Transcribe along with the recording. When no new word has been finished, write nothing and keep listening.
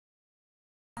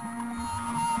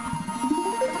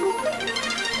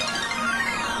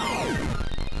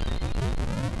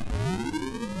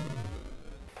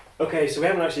Okay, so we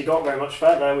haven't actually got very much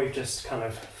further, we've just kind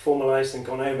of formalised and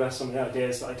gone over some of the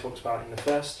ideas that I talked about in the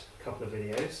first couple of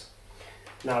videos.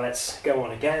 Now let's go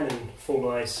on again and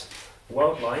formalise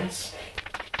Worldlines.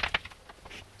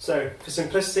 So for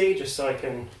simplicity, just so I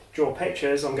can draw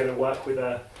pictures, I'm going to work with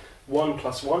a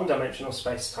 1+1 dimensional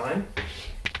space-time,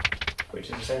 which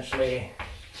is essentially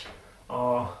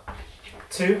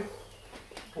R2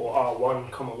 or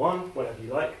R1, 1, whatever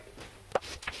you like.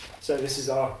 So this is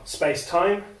our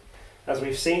space-time. As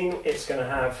we've seen, it's going to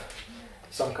have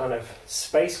some kind of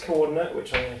space coordinate,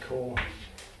 which I'm going to call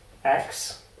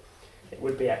x. It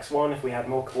would be x1 if we had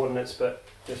more coordinates, but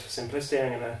just for simplicity,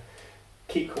 I'm going to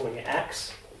keep calling it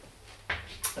x.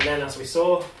 And then, as we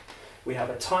saw, we have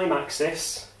a time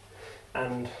axis,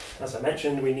 and as I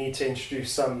mentioned, we need to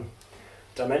introduce some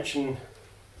dimensionful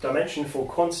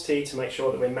quantity to make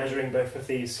sure that we're measuring both of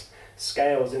these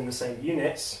scales in the same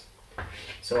units.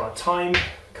 So our time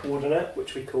coordinate,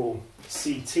 which we call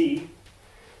ct,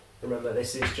 remember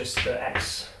this is just the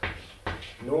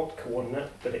x0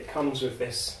 coordinate, but it comes with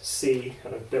this c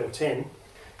kind of built in.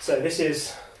 So this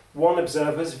is one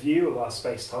observer's view of our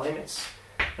space-time. It's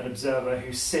an observer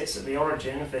who sits at the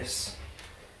origin of this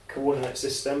coordinate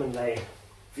system, and they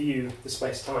view the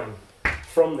space-time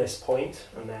from this point,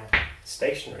 and they're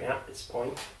stationary at this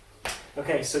point.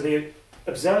 Okay, so the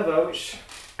observer, which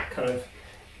kind of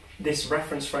this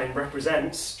reference frame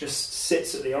represents, just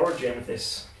sits at the origin of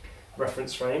this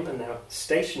reference frame, and they're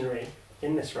stationary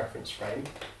in this reference frame.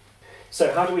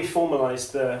 So how do we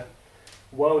formalise the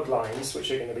world lines,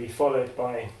 which are going to be followed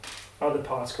by other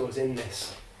particles in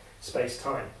this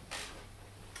space-time?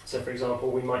 So for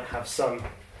example, we might have some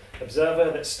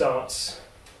observer that starts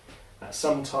at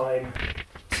some time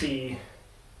t0,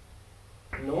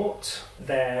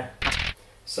 there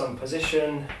some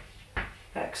position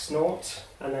x0,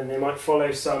 and then they might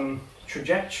follow some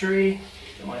trajectory.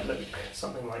 It might look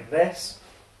something like this.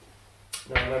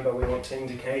 Now remember, we want to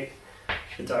indicate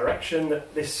the direction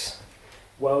that this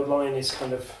world line is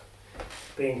kind of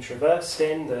being traversed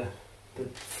in, the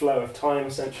flow of time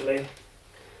essentially.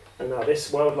 And now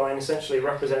this world line essentially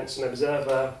represents an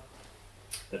observer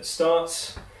that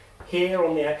starts here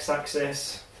on the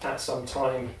x-axis at some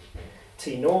time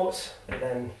t0, and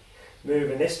then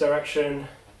move in this direction.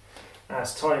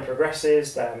 As time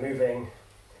progresses, they're moving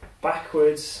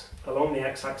backwards along the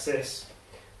x-axis,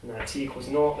 and at t equals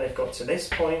 0, they've got to this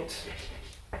point.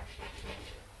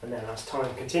 And then as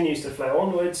time continues to flow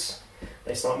onwards,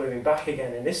 they start moving back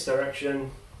again in this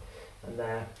direction, and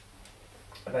they're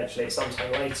eventually at some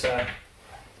time later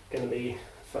going to be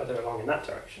further along in that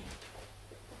direction.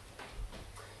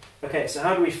 Okay, so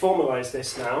how do we formalise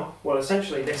this now? Well,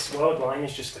 essentially this world line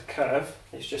is just a curve.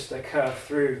 It's just a curve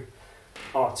through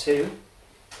R2.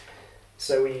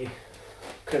 So we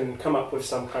can come up with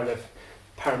some kind of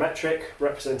parametric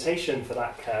representation for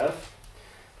that curve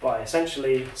by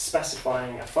essentially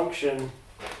specifying a function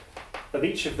of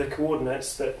each of the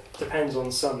coordinates that depends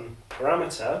on some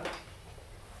parameter.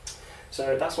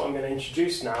 So that's what I'm going to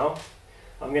introduce now.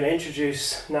 I'm going to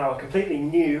introduce now a completely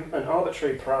new and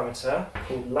arbitrary parameter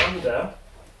called lambda.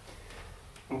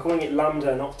 I'm calling it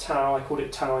lambda, not tau. I called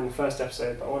it tau in the first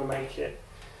episode, but I want to make it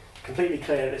completely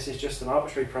clear this is just an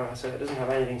arbitrary parameter. It doesn't have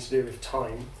anything to do with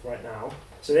time right now.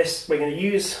 So this, we're going to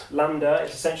use lambda.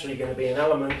 It's essentially going to be an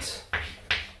element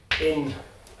in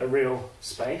a real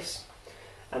space.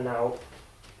 And now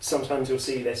sometimes you'll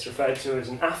see this referred to as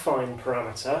an affine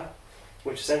parameter,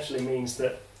 which essentially means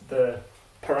that the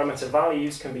parameter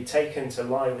values can be taken to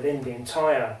lie within the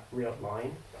entire real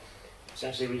line.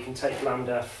 Essentially we can take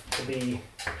lambda to be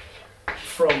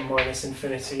from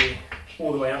 -infinity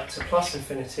all the way up to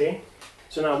 +infinity.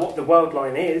 So now what the world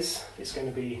line is, it's going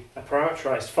to be a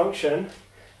parameterised function,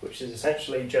 which is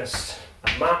essentially just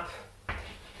a map.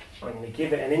 I'm going to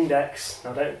give it an index.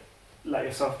 Now don't let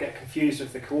yourself get confused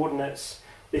with the coordinates.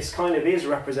 This kind of is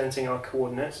representing our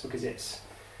coordinates because it's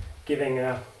giving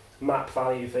a map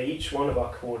value for each one of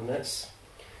our coordinates,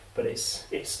 but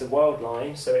it's the world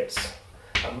line, so it's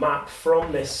a map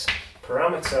from this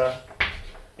parameter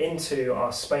into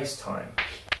our space-time.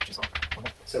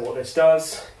 So what this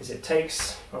does is it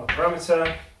takes our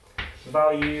parameter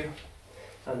value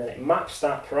and then it maps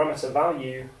that parameter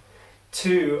value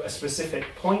to a specific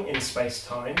point in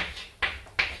space-time.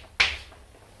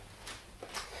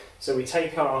 So we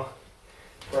take our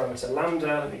parameter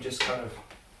lambda. Let me just kind of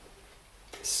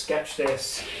sketch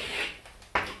this.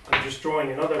 I'm just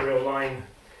drawing another real line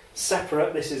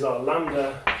separate. This is our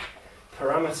lambda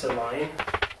parameter line.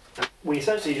 We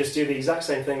essentially just do the exact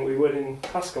same thing we would in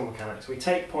classical mechanics. We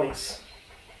take points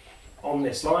on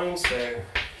this line, so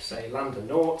say lambda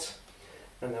naught,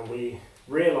 and then we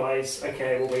realise,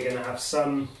 okay, well we're going to have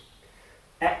some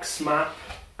x map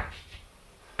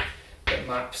that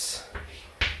maps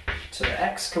to the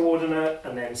x coordinate,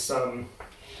 and then some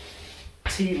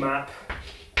t map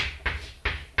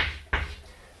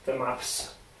that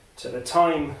maps to the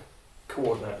time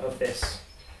coordinate of this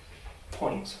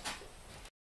point.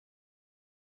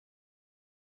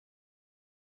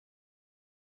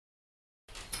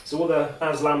 So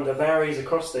as lambda varies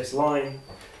across this line,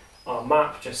 our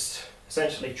map just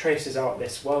essentially traces out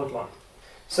this world line.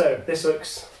 So this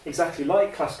looks exactly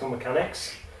like classical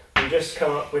mechanics. We just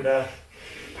come up with a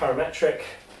parametric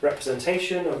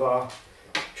representation of our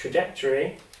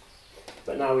trajectory,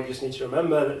 but now we just need to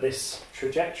remember that this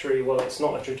trajectory, well, it's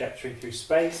not a trajectory through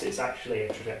space, it's actually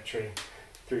a trajectory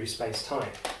through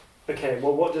space-time. Okay,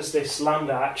 well, what does this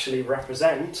lambda actually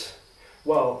represent?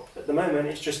 Well, at the moment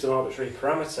it's just an arbitrary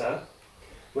parameter.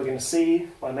 We're going to see,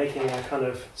 by making a kind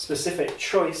of specific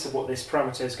choice of what this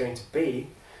parameter is going to be,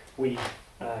 we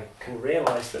can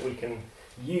realise that we can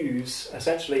use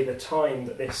essentially the time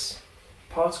that this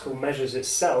particle measures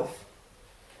itself.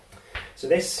 So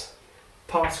this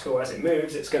particle, as it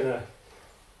moves, it's going to,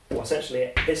 well,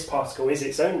 essentially this particle is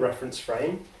its own reference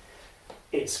frame.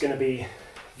 It's going to be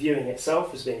viewing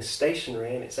itself as being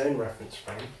stationary in its own reference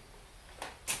frame.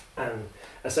 And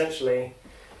essentially,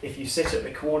 if you sit at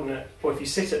the coordinate, or if you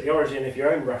sit at the origin of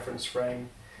your own reference frame,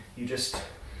 you just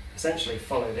essentially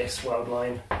follow this world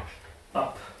line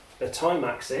up the time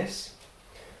axis.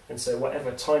 And so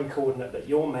whatever time coordinate that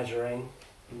you're measuring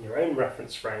in your own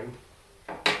reference frame,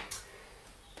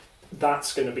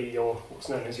 that's going to be your, what's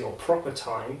known as your proper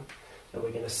time. And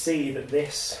we're going to see that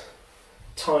this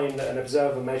time that an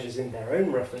observer measures in their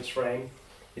own reference frame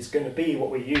is going to be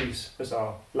what we use as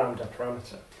our lambda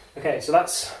parameter. Okay, so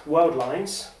that's world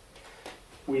lines.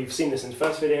 We've seen this in the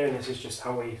first video, and this is just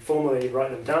how we formally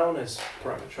write them down as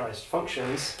parameterised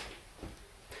functions.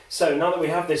 So now that we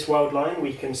have this world line,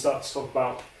 we can start to talk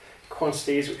about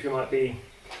quantities which we might be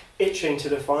itching to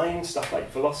define, stuff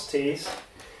like velocities.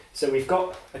 So we've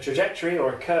got a trajectory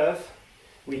or a curve.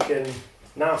 We can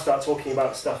now start talking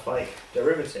about stuff like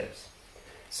derivatives.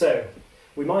 So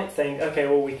we might think, okay,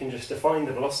 well, we can just define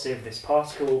the velocity of this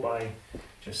particle by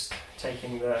just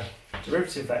taking the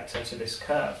derivative vector to this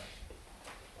curve.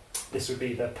 This would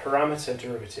be the parameter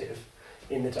derivative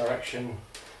in the direction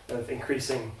of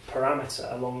increasing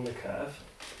parameter along the curve.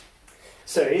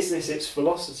 So is this its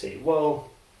velocity?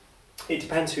 Well, it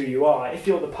depends who you are. If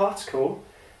you're the particle,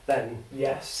 then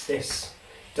yes, this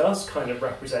does kind of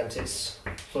represent its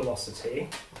velocity.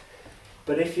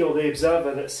 But if you're the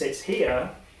observer that sits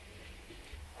here,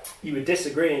 you would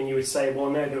disagree and you would say, well,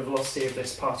 no, the velocity of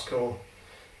this particle,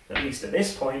 at least at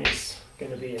this point, is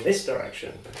going to be in this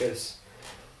direction, because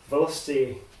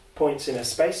velocity points in a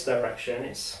space direction.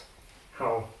 It's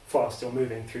how fast you're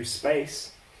moving through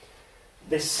space.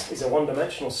 This is a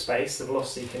one-dimensional space. The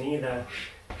velocity can either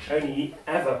only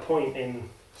ever point in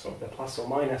sort of the plus or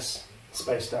minus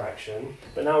space direction.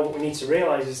 But now what we need to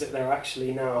realise is that there are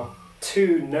actually now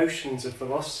two notions of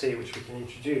velocity which we can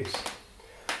introduce.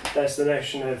 There's the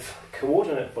notion of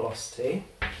coordinate velocity.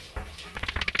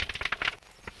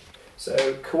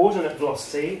 So coordinate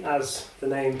velocity, as the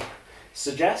name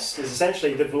suggests, is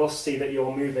essentially the velocity that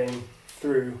you're moving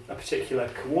through a particular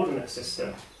coordinate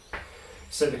system.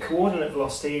 So the coordinate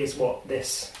velocity is what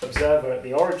this observer at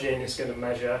the origin is going to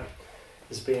measure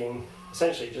as being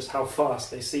essentially just how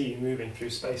fast they see you moving through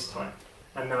space-time.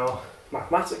 And now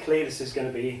mathematically this is going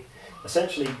to be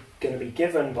essentially going to be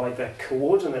given by the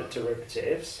coordinate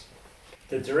derivatives.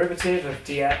 The derivative of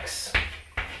dx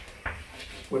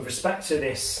with respect to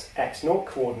this x0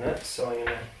 coordinate, so I'm going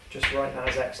to just write that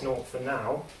as x0 for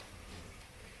now.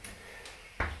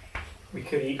 We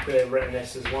could equally have written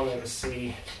this as 1 over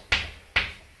c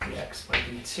dx by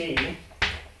dt,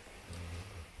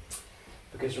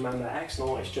 because remember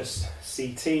x0 is just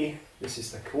ct, this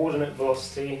is the coordinate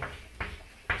velocity.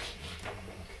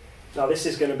 Now this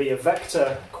is going to be a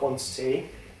vector quantity,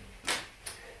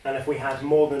 and if we had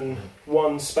more than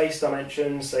one space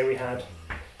dimension, say we had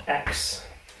x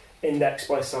indexed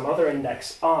by some other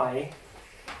index I,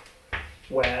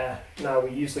 where now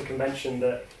we use the convention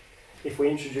that if we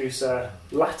introduce a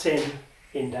Latin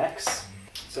index,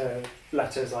 so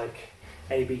letters like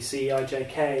A, B, C, I, J,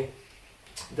 K,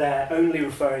 they're only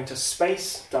referring to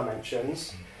space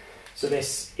dimensions. So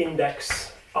this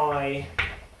index I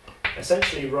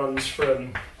essentially runs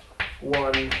from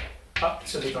 1 up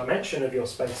to the dimension of your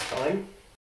space-time.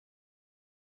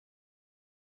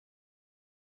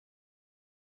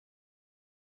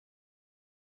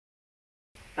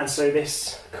 And so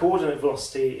this coordinate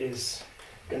velocity is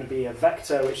going to be a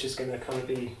vector which is going to kind of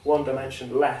be one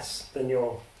dimension less than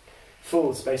your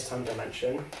full space-time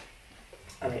dimension,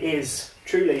 and it is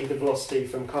truly the velocity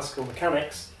from classical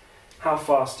mechanics, how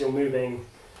fast you're moving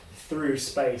through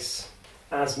space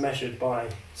as measured by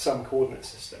some coordinate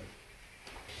system.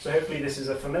 So hopefully this is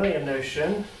a familiar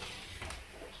notion,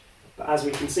 but as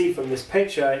we can see from this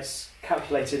picture, it's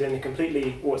calculated in a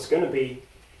completely, or it's going to be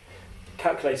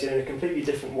calculated in a completely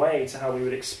different way to how we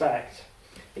would expect.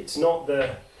 It's not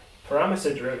the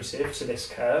parameter derivative to this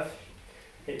curve,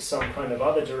 it's some kind of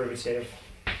other derivative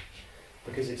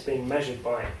because it's being measured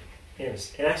by, in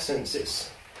essence,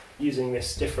 it's using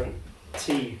this different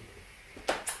t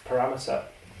parameter.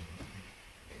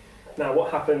 Now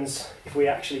what happens if we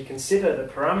actually consider the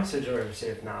parameter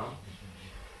derivative now?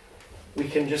 We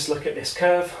can just look at this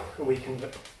curve and we can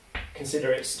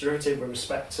consider its derivative with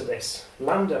respect to this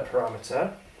lambda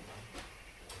parameter.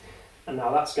 And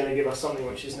now that's going to give us something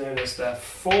which is known as the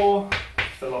 4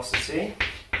 velocity.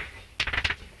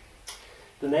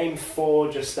 The name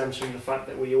 4 just stems from the fact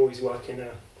that we always work in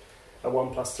a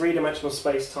 1 plus 3 dimensional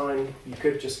space-time. You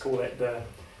could just call it the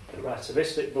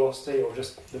relativistic velocity or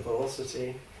just the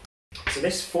velocity. So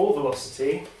this 4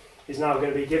 velocity is now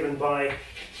going to be given by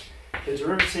the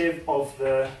derivative of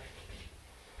the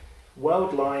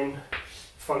Worldline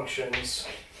functions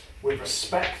with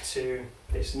respect to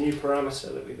this new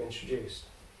parameter that we've introduced.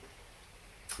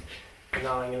 And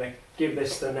now I'm going to give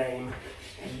this the name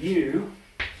u,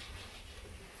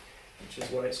 which is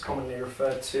what it's commonly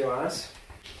referred to as.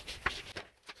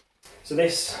 So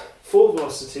this 4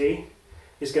 velocity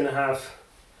is going to have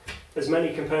as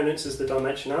many components as the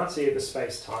dimensionality of the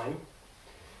space-time,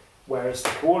 whereas the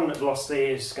coordinate velocity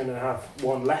is going to have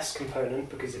one less component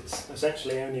because it's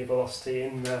essentially only velocity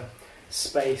in the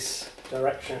space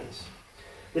directions.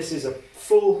 This is a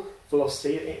full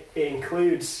velocity. It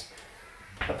includes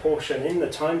a portion in the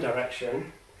time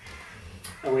direction,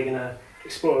 and we're going to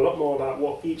explore a lot more about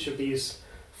what each of these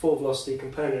full velocity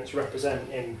components represent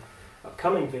in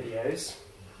upcoming videos.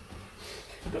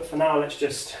 But for now, let's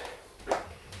just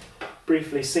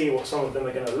briefly see what some of them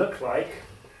are going to look like.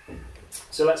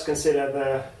 So let's consider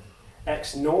the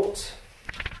x0.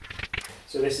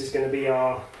 So this is going to be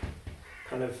our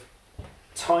kind of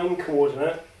time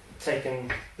coordinate,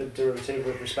 taking the derivative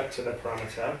with respect to the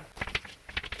parameter.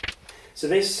 So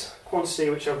this quantity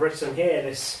which I've written here,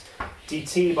 this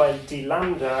dt by d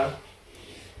lambda,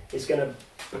 is going to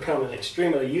become an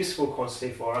extremely useful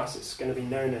quantity for us. It's going to be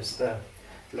known as the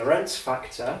Lorentz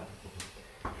factor,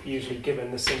 usually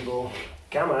given the symbol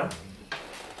gamma,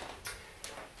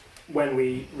 when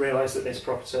we realise that this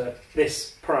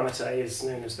parameter is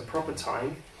known as the proper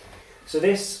time. So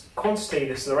this quantity,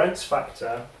 this Lorentz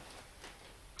factor,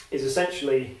 is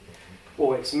essentially,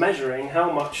 or it's measuring how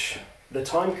much the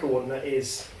time coordinate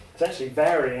is essentially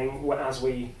varying as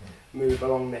we move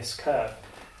along this curve.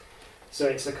 So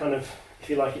it's a kind of, if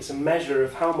you like, it's a measure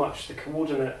of how much the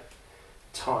coordinate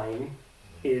time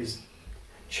is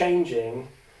changing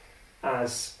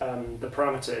as the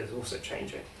parameter is also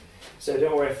changing. So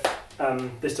don't worry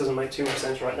if this doesn't make too much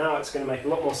sense right now. It's going to make a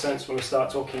lot more sense when we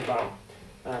start talking about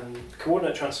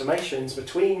coordinate transformations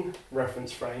between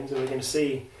reference frames, and we're going to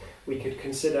see we could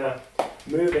consider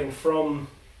moving from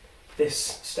this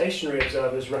stationary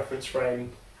observer's reference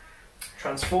frame,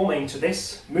 transforming to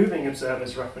this moving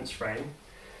observer's reference frame,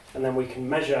 and then we can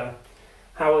measure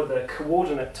how are the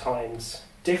coordinate times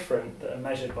different that are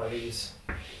measured by these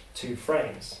two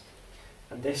frames.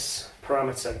 And this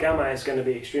parameter gamma is going to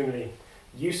be extremely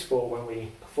useful when we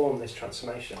perform this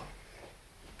transformation.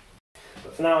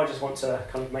 But for now, I just want to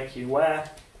kind of make you aware,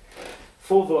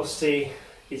 4 velocity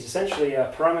is essentially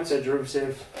a parameter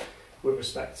derivative with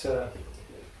respect to,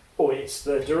 or it's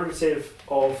the derivative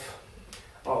of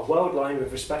our Worldline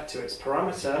with respect to its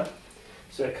parameter,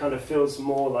 so it kind of feels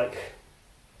more like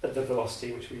the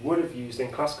velocity which we would have used in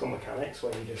classical mechanics,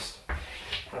 where you just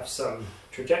have some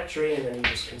trajectory and then you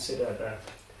just consider the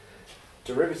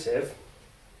derivative.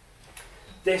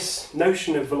 This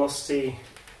notion of velocity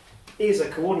is a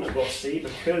coordinate velocity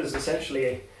because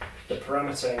essentially the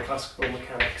parameter in classical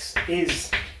mechanics is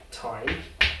time,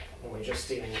 and we're just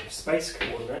dealing with space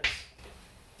coordinates.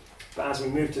 But as we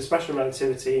move to special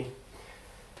relativity,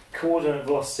 coordinate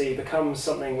velocity becomes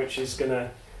something which is going to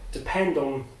depend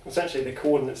on essentially the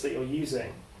coordinates that you're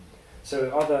using. So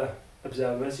other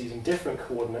observers using different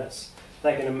coordinates,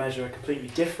 they're going to measure a completely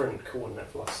different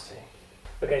coordinate velocity.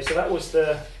 Okay, so that was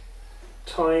the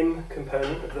time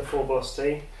component of the 4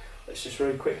 velocity. Let's just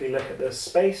really quickly look at the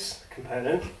space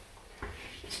component.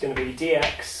 It's going to be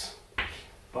dx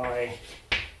by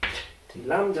d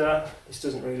lambda. This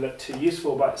doesn't really look too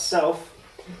useful by itself,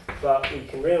 but we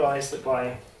can realise that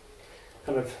by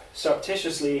kind of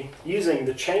surreptitiously using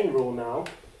the chain rule now,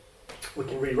 we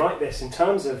can rewrite this in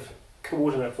terms of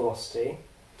coordinate velocity.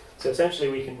 So essentially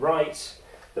we can write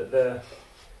that the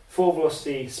full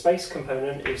velocity space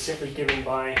component is simply given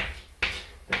by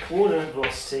the coordinate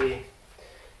velocity,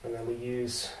 and then we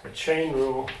use the chain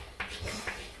rule.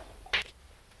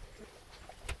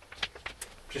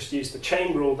 Just use the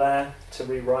chain rule there to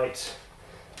rewrite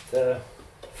the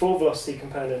full velocity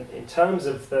component in terms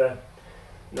of the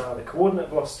coordinate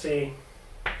velocity,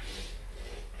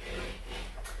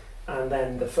 and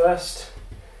then the first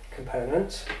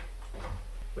component,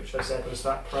 which I said was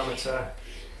that parameter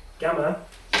gamma.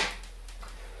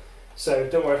 So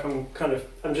don't worry if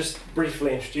I'm just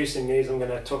briefly introducing these. I'm going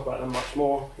to talk about them much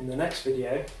more in the next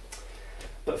video.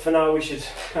 But for now we should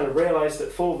kind of realise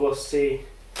that full velocity,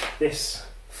 this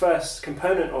first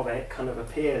component of it kind of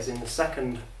appears in the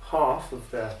second half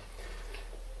of the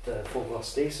full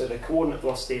velocity. So the coordinate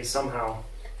velocity is somehow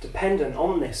dependent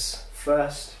on this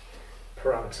first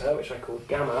parameter, which I called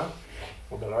gamma,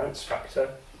 or the Lorentz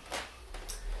factor.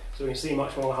 So we can see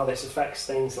much more how this affects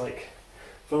things like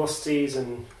velocities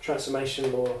and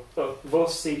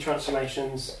velocity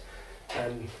transformations,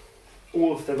 and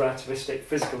all of the relativistic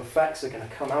physical effects are going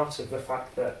to come out of the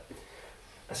fact that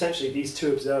essentially these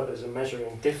two observers are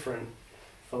measuring different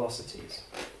velocities.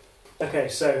 Okay,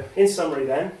 so in summary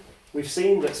then, we've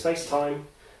seen that space-time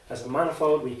as a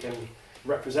manifold we can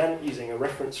represent using a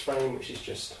reference frame, which is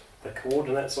just the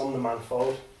coordinates on the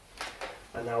manifold.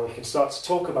 And now we can start to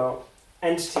talk about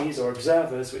entities or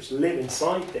observers which live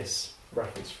inside this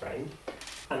reference frame,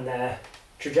 and their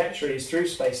trajectories through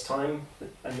space-time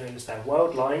are known as their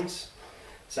worldlines.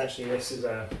 Essentially this is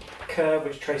a curve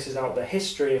which traces out the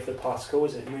history of the particle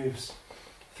as it moves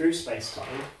through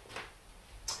space-time.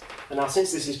 And now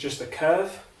since this is just a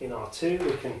curve in R2,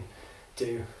 we can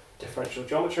do differential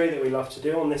geometry that we love to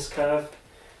do on this curve,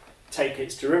 take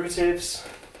its derivatives.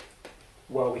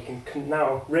 Well, we can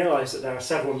now realise that there are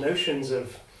several notions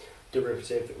of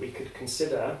derivative that we could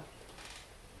consider.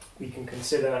 We can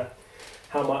consider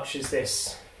how much is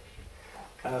this.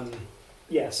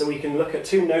 So we can look at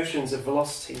two notions of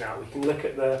velocity now. We can look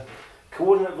at the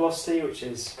coordinate velocity, which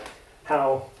is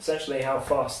essentially how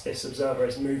fast this observer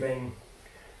is moving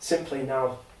simply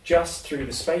now just through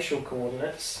the spatial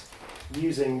coordinates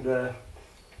using the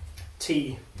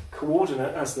t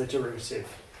coordinate as the derivative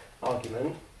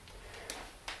argument.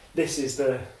 This is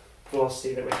the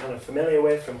velocity that we're kind of familiar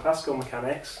with from classical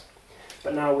mechanics,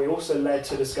 but now we also led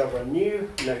to discover a new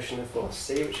notion of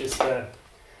velocity, which is the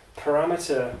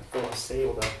parameter velocity,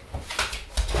 or the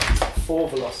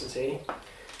velocity,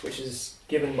 which is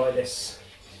given by this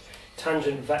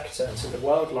tangent vector to the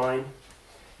world line.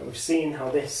 And we've seen how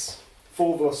this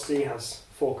full velocity has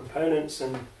four components,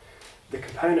 and the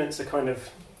components are kind of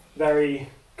very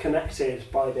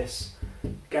connected by this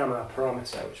gamma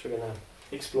parameter, which we're going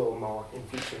to explore more in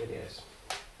future videos.